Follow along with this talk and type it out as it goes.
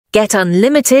Get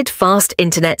unlimited fast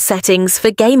internet settings for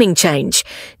gaming change.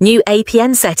 New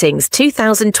APN settings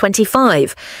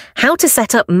 2025. How to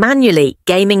set up manually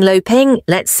gaming low ping?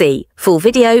 Let's see. Full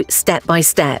video step by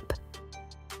step.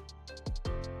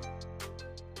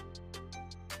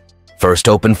 First,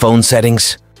 open phone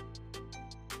settings.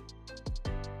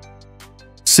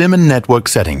 SIM and network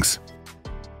settings.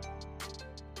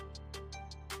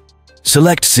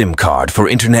 Select SIM card for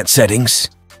internet settings.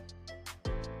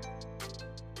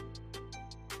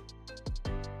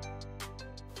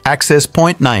 Access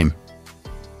point name.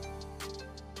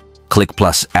 Click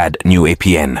plus add new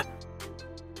APN.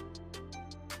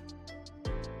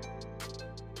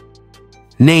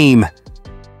 Name.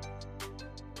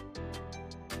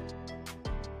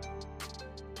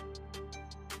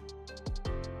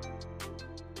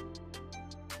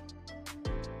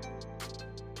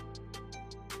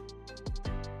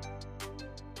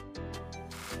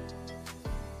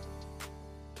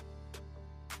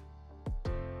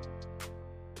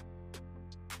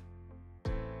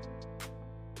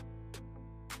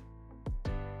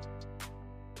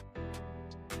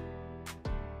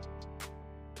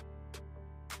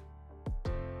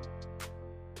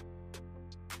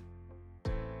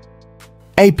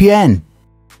 APN.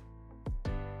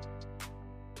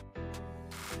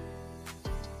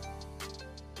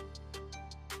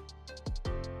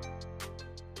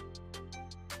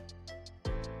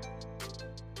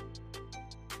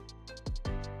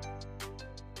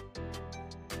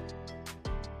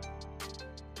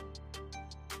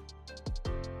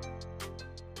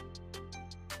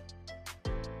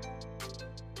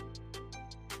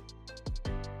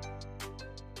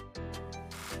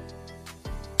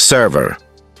 Server.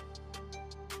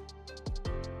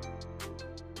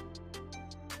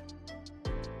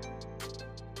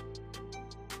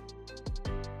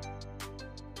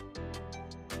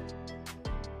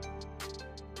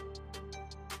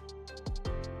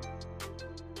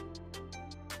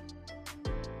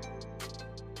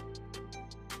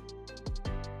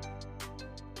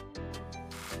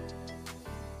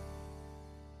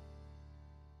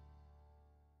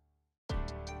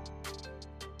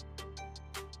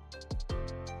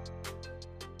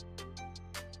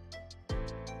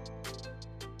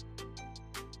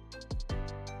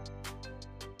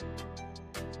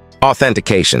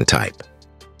 Authentication type.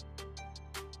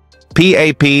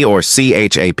 PAP or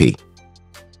CHAP.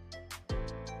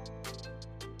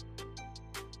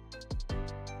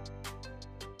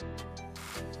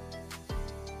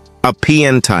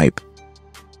 APN type.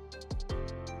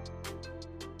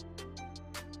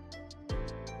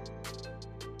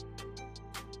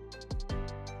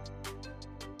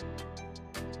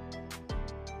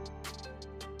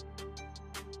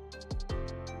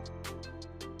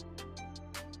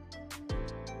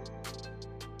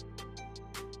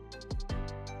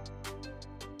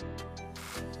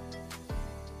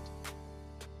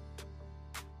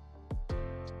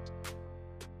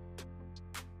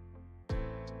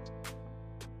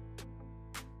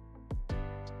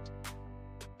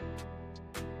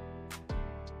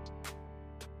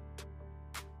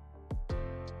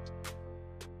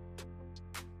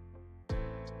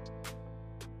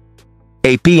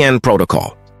 APN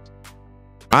protocol.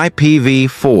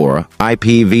 IPv4,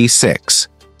 IPv6.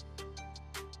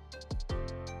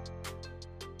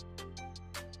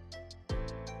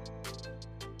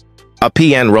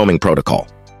 APN roaming protocol.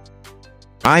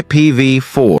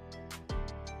 IPv4.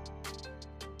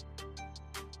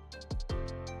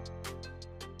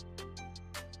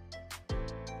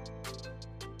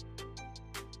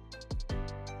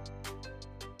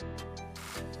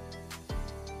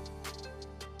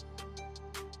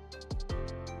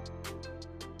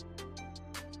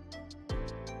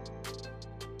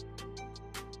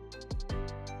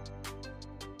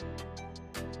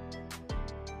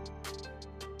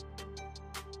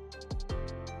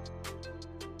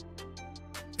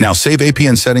 Now save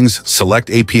APN settings, select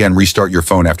APN, restart your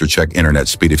phone after check internet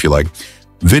speed if you like.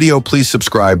 Video, please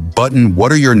subscribe. Button,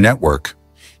 what are your network?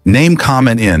 Name,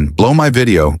 comment in. Blow my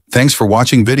video. Thanks for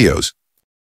watching videos.